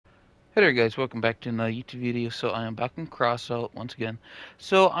Hey there guys, welcome back to another YouTube video. So I am back in Crossout once again.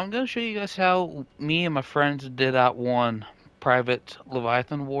 So I'm going to show you guys how me and my friends did that one private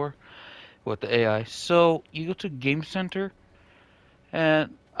Leviathan war with the AI. So you go to Game Center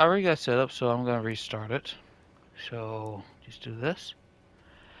and I already got set up, so I'm going to restart it. So just do this.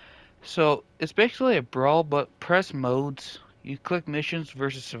 So it's basically a brawl, but press modes. You click missions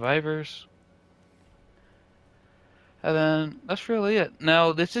versus survivors. And then that's really it.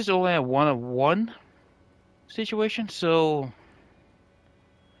 Now this is only a one-on-one situation, so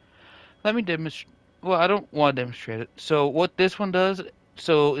let me demonstrate. Well, I don't want to demonstrate it. So what this one does,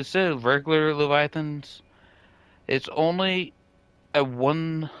 so instead of regular Leviathans, it's only a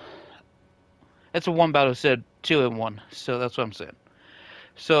one. It's a one battle instead of two in one. So that's what I'm saying.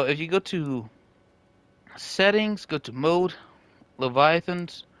 So if you go to settings, go to mode,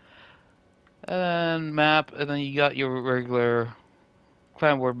 Leviathans, and map, and then you got your regular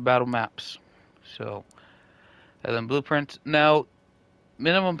clan war battle maps. So and then blueprints. Now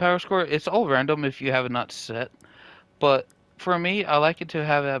minimum power score, it's all random if you have it not set. But for me, I like it to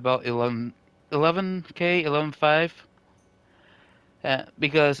have it about 11K, 11.5,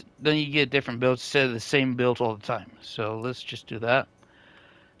 because then you get different builds instead of the same build all the time. So let's just do that.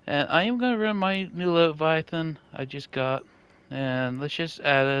 And I am going to run my new Leviathan I just got. And let's just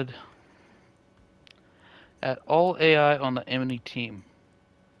add all AI on the enemy team.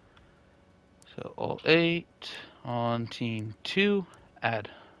 So all 8 on team 2,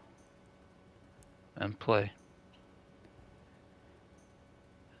 add, and play.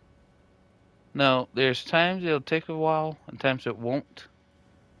 Now, there's times it'll take a while and times it won't.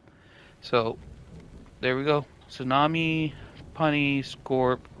 So there we go. Tsunami, Punny,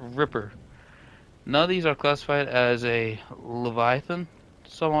 Scorp, Ripper. None of these are classified as a Leviathan, for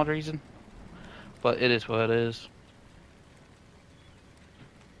some odd reason, but it is what it is.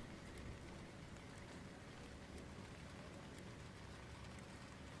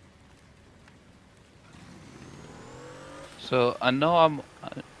 So I know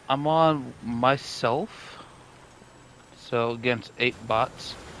I'm on myself. So against 8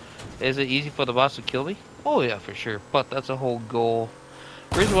 bots. Is it easy for the bots to kill me? Oh yeah, for sure. But that's a whole goal.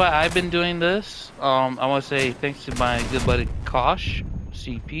 The reason why I've been doing this, I want to say thanks to my good buddy Kosh,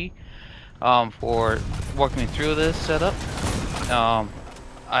 CP, for walking me through this setup.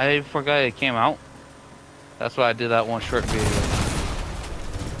 I forgot it came out. That's why I did that one short video.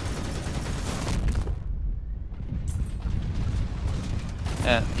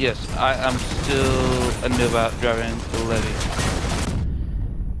 And yes, I'm still a noob about driving the Levi.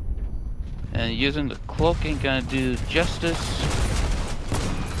 And using the cloak ain't gonna do justice.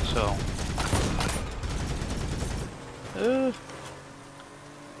 So.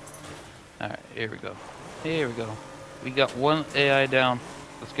 Alright, here we go. Here we go. We got one AI down.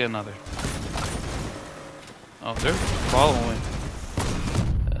 Let's get another. Oh, they're following.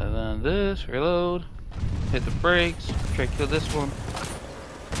 And then this, reload. Hit the brakes. Try to kill this one.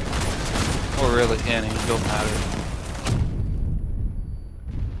 Or really any, don't matter.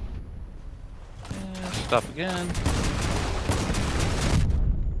 And stop again.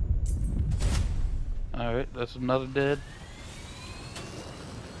 Alright, that's another dead.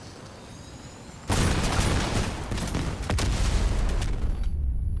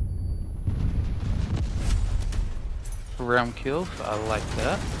 Round kills, I like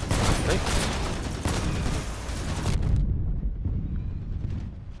that. Right.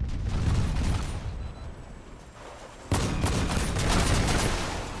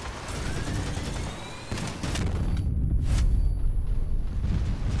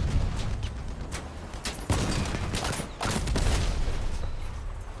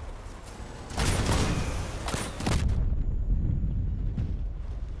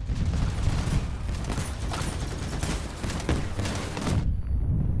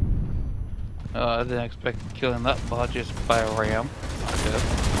 I didn't expect killing that bot just by a ram. Okay.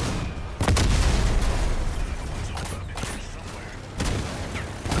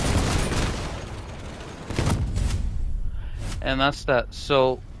 And that's that.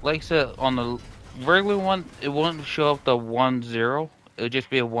 So, like I said, on the regular one, it wouldn't show up the 1-0. It would just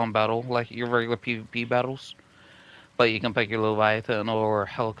be a one battle, like your regular PvP battles. But you can pick your Leviathan or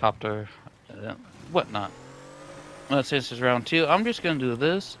helicopter, whatnot. Since it's round 2, I'm just going to do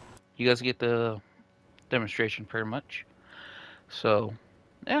this. You guys get the demonstration pretty much. So,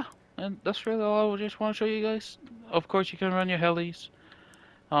 yeah, and that's really all I just want to show you guys. Of course, you can run your helis.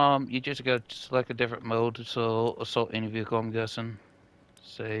 You just got to select a different mode, so assault any vehicle, I'm guessing.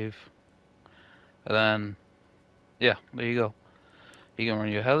 Save. And then, yeah, there you go. You can run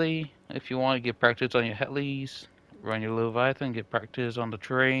your heli if you want to get practice on your helis. run your Leviathan, get practice on the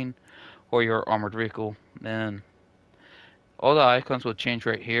terrain or your armored vehicle. And all the icons will change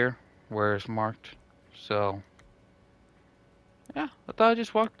right here where it's marked. So yeah, I thought I'd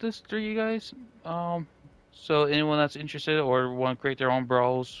just walk this through you guys. Um, so anyone that's interested or want to create their own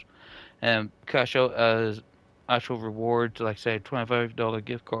brawls and cash out as actual rewards, like say $25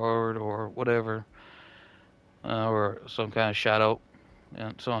 gift card or whatever, or some kind of shout out,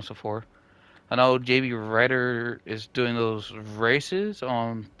 and so on and so forth. I know JB Ryder is doing those races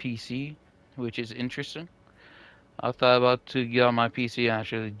on PC, which is interesting. I thought about to get on my PC and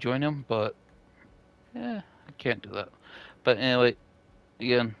actually join him, but yeah, I can't do that. But anyway,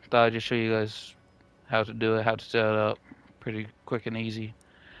 again, thought I'd just show you guys how to do it, how to set it up, pretty quick and easy.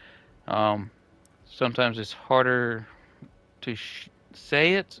 Um, Sometimes it's harder to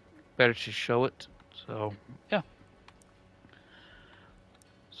say it, better to show it. So yeah.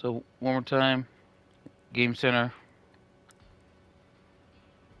 So one more time, Game Center,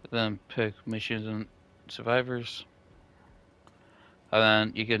 then pick missions and survivors, and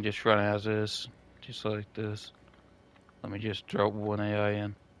then you can just run as is, just like this. Let me just drop one AI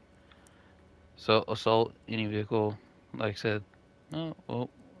in. So assault any vehicle, like I said. Oh well,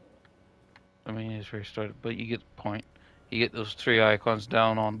 I mean it's restarted, but you get the point. You get those three icons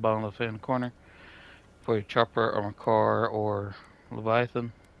down on the bottom left-hand corner for your chopper, armor car, or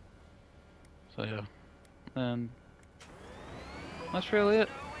Leviathan. So yeah, and that's really it.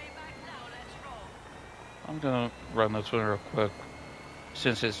 I'm gonna run this one real quick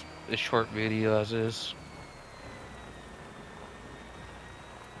since it's a short video as is.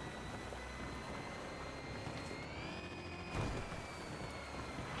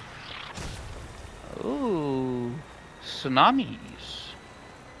 Ooh, tsunamis.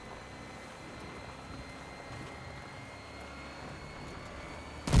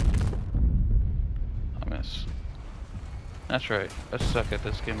 I miss. That's right. I suck at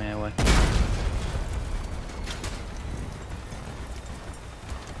this game anyway.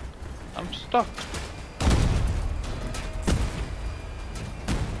 I'm stuck.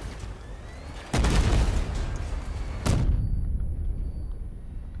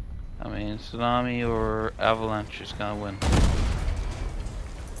 I mean, tsunami or avalanche is gonna win.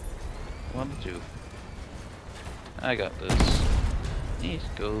 1 to 2. I got this. Let's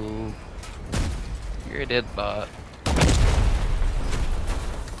go. You're a dead bot.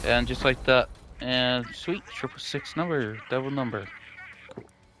 And just like that. And sweet, 666 number, double number. Cool.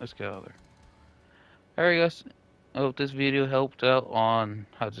 Let's get out of there. Alright guys, I hope this video helped out on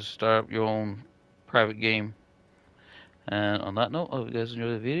how to start up your own private game. And on that note, I hope you guys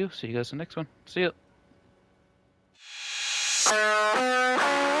enjoyed the video. See you guys in the next one. See ya.